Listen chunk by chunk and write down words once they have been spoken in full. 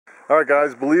Alright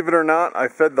guys, believe it or not, I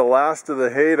fed the last of the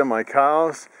hay to my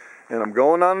cows and I'm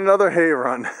going on another hay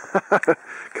run.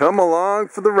 Come along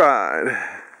for the ride.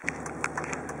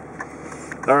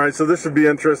 Alright, so this should be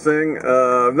interesting.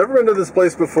 I've never been to this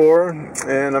place before,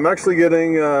 and I'm actually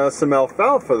getting some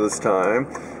alfalfa this time.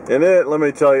 And let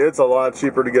me tell you, it's a lot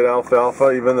cheaper to get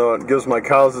alfalfa, even though it gives my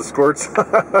cows the squirts.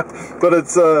 But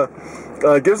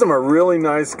it gives them a really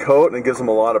nice coat, and it gives them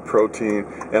a lot of protein.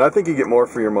 And I think you get more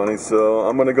for your money, so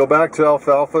I'm going to go back to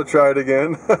alfalfa, try it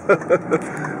again.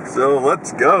 So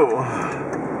let's go.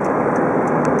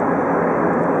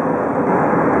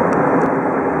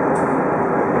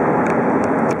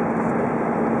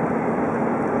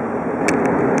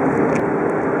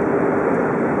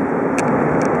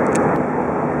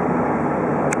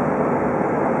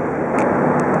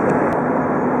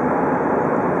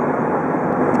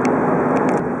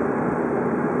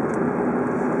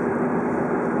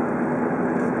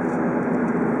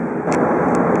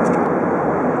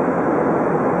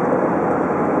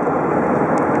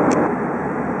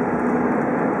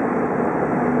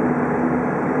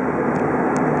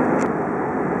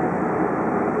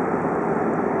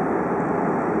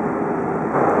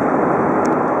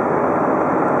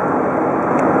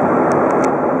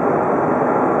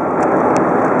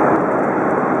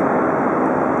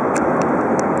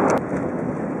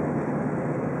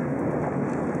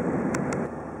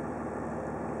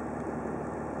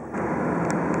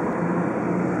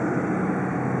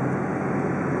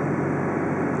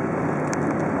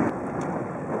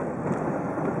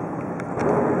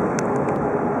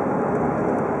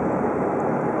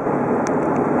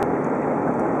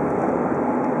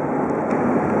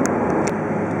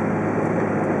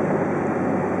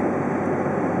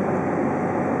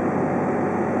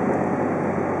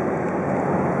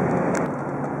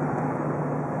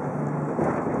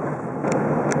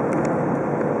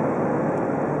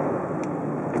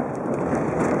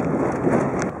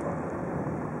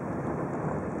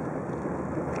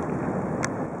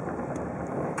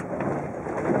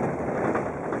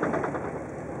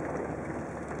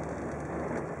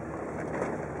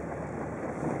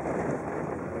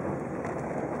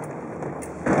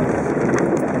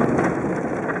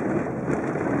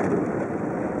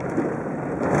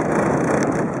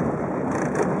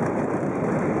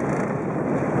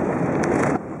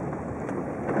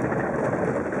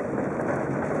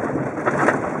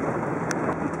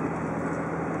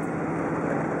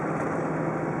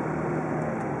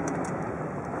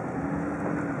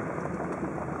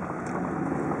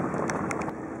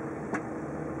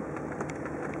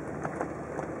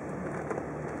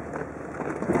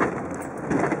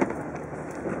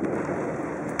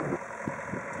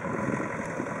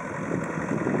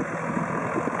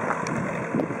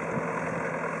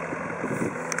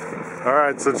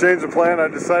 Alright, so change of plan. I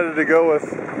decided to go with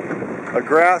a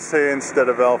grass hay instead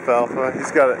of alfalfa.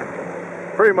 He's got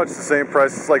it pretty much the same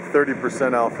price. It's like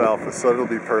 30% alfalfa, so it'll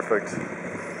be perfect.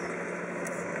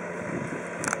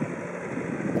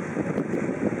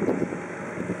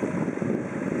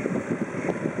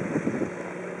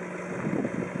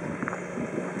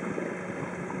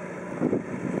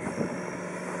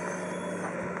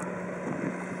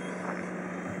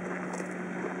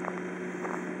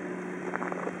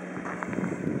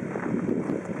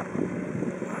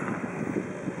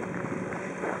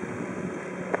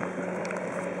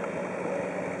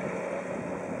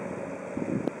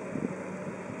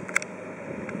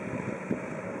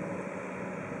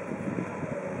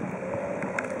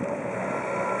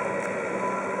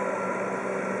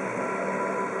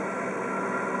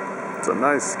 It's a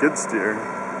nice skid steer.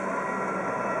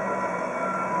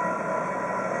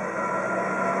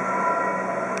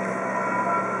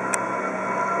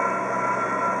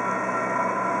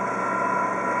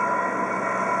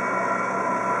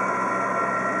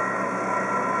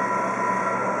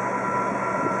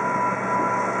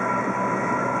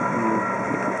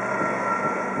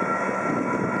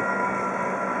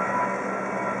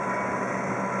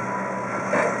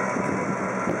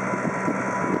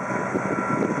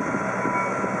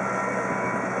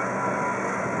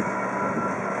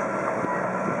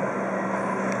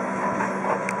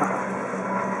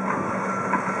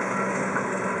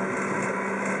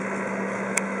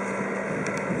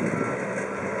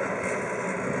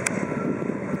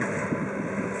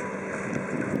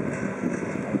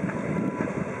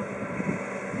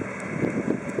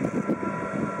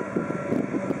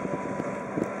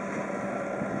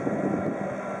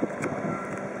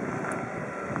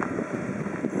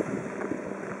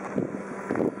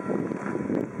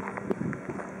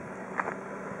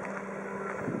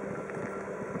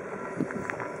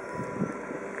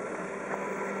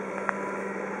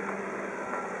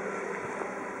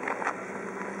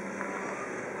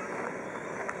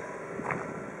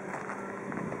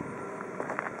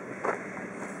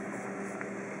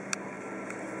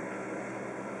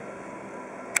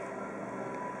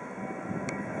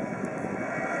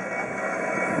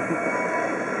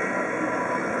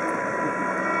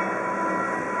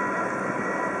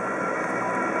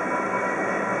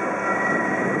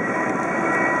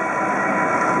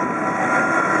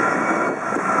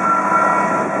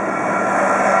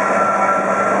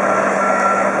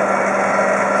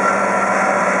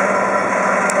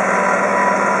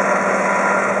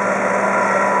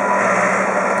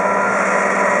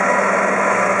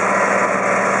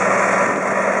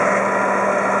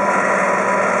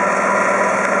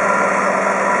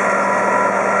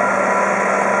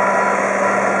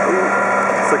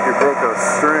 broke a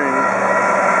string.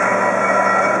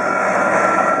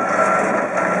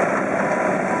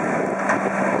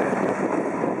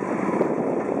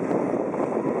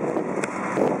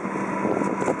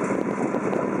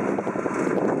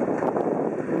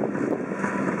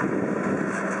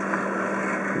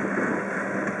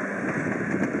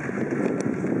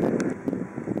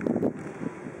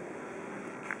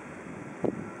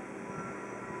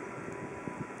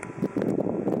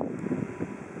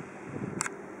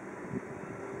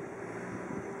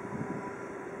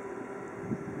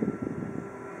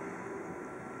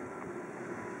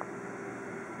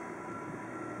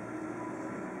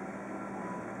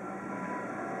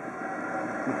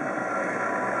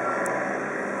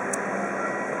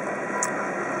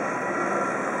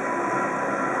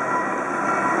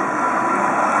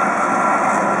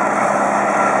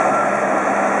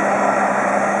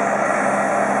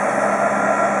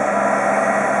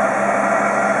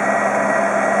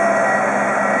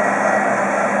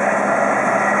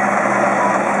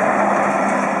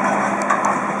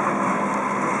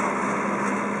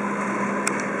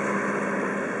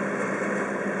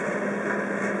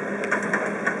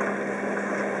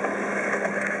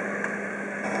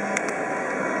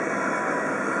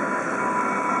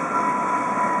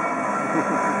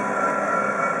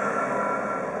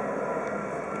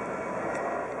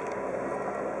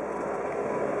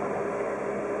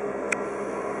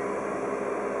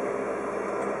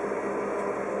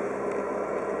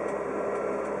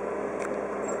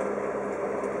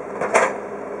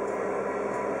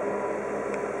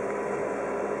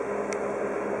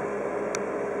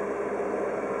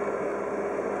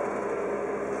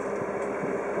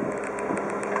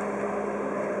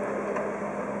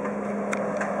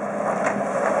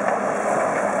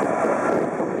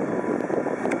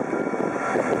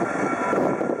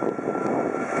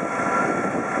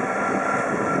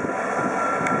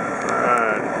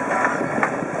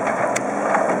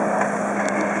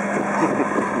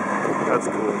 That's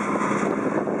cool.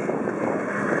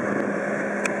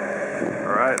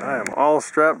 Alright, I am all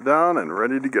strapped down and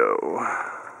ready to go.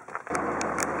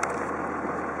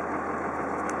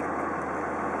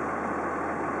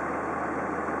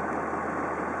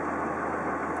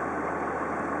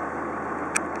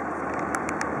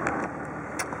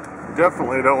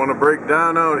 Definitely don't want to break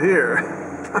down out here.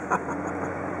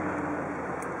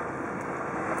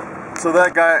 So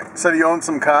that guy said he owned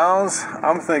some cows.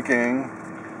 I'm thinking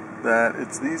that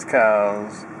it's these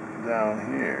cows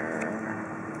down here.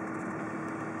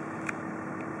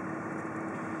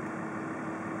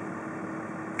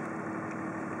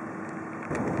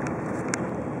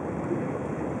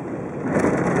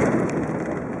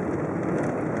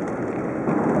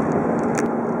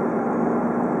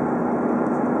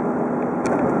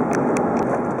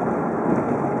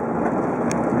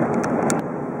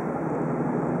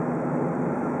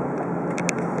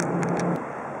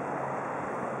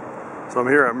 So I'm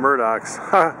here at Murdoch's.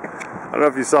 I don't know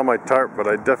if you saw my tarp, but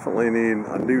I definitely need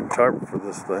a new tarp for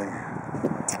this thing.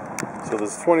 So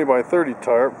this 20 by 30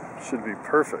 tarp should be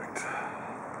perfect.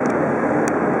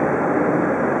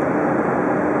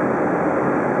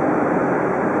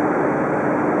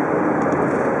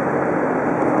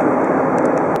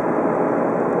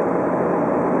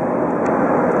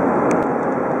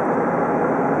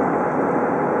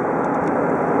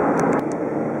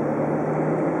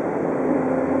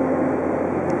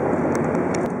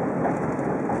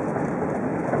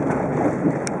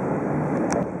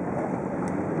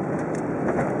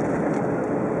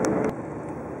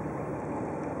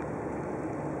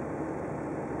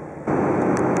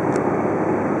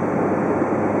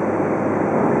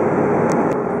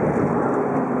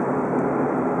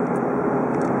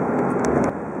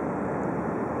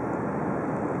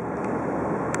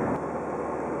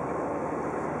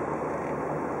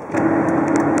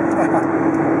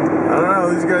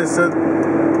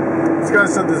 This guy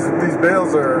said these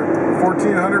bales are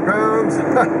 1,400 pounds.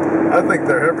 I think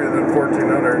they're heavier than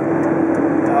 1,400.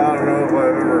 I don't know if I've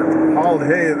ever hauled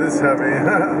hay this heavy.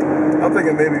 I'm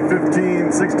thinking maybe 1,500,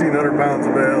 1,600 pounds a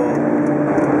bale.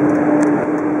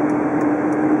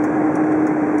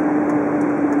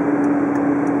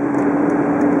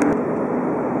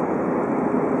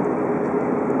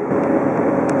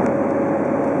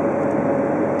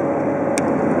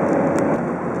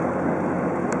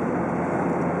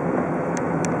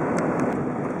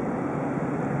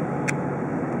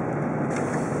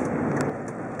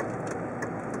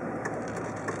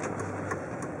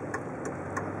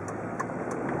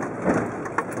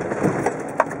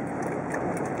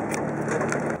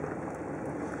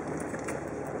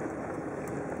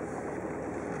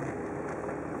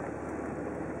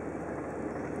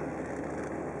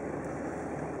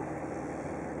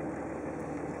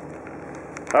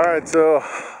 Alright, so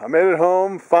I made it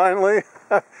home finally.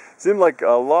 Seemed like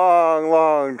a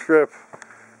long trip.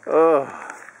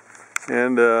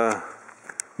 And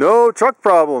no truck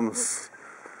problems.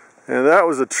 And that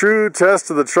was a true test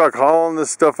of the truck, hauling this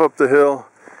stuff up the hill.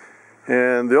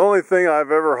 And the only thing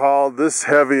I've ever hauled this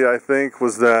heavy, I think,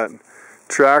 was that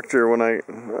tractor when I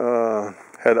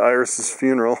had Iris's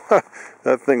funeral.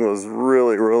 That thing was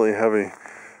really heavy.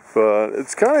 But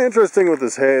it's kind of interesting with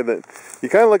this hay that you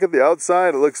kind of look at the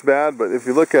outside, it looks bad, but if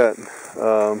you look at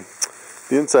the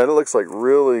inside, it looks like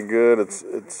really good. It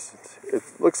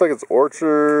looks like it's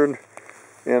orchard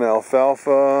and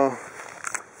alfalfa.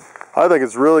 I think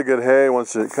it's really good hay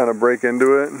once you kind of break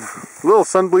into it. A little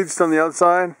sun bleached on the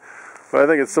outside, but I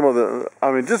think it's some of the,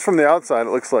 I mean, just from the outside, it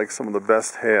looks like some of the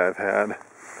best hay I've had.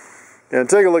 And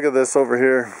take a look at this over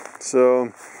here.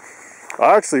 So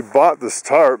I actually bought this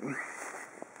tarp.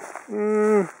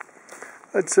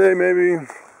 I'd say maybe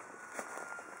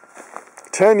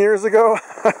 10 years ago.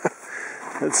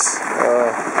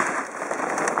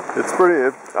 It's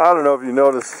pretty, I don't know if you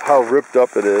noticed how ripped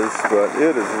up it is, but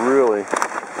it is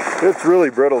really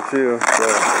brittle too. So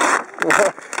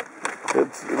it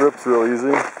rips real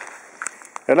easy.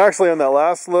 And actually on that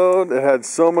last load, it had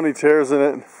so many tears in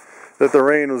it that the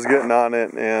rain was getting on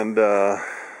it, and the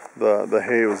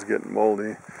hay was getting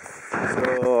moldy.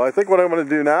 So I think what I'm going to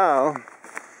do now,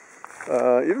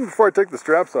 even before I take the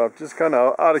straps off, just kind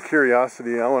of out of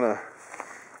curiosity, I want to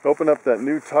open up that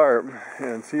new tarp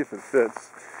and see if it fits.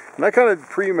 And I kind of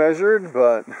pre-measured,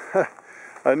 but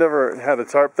I never had a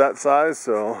tarp that size,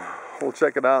 so we'll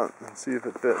check it out and see if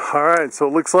it fits. Alright, so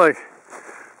it looks like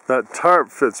that tarp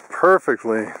fits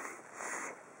perfectly.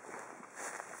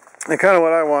 And kind of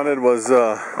what I wanted was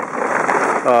a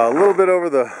little bit over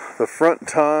the front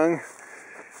tongue,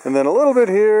 and then a little bit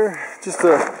here, just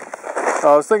to,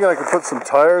 I was thinking I could put some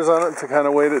tires on it to kind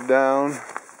of weight it down,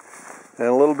 and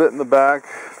a little bit in the back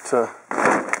to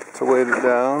weight it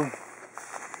down,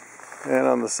 and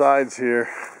on the sides here.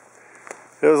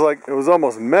 It was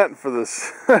almost meant for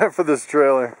this for this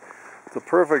trailer. It's a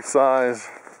perfect size.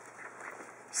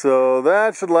 So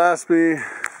that should last me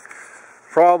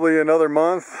probably another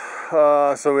month.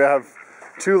 So we have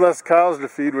 2 less cows to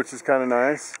feed, which is kind of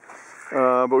nice.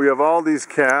 But we have all these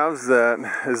calves that,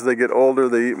 as they get older,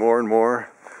 they eat more and more.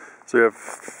 So we have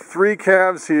 3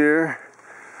 calves here.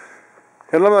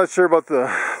 And I'm not sure about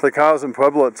the cows in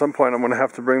Pueblo. At some point I'm going to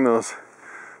have to bring those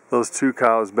 2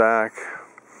 cows back.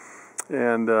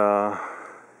 And then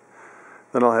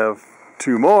I'll have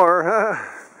 2 more.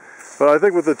 But I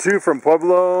think with the 2 from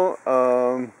Pueblo,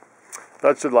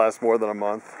 that should last more than a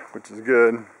month, which is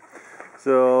good.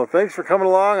 So thanks for coming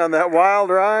along on that wild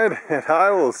ride, and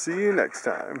I will see you next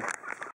time.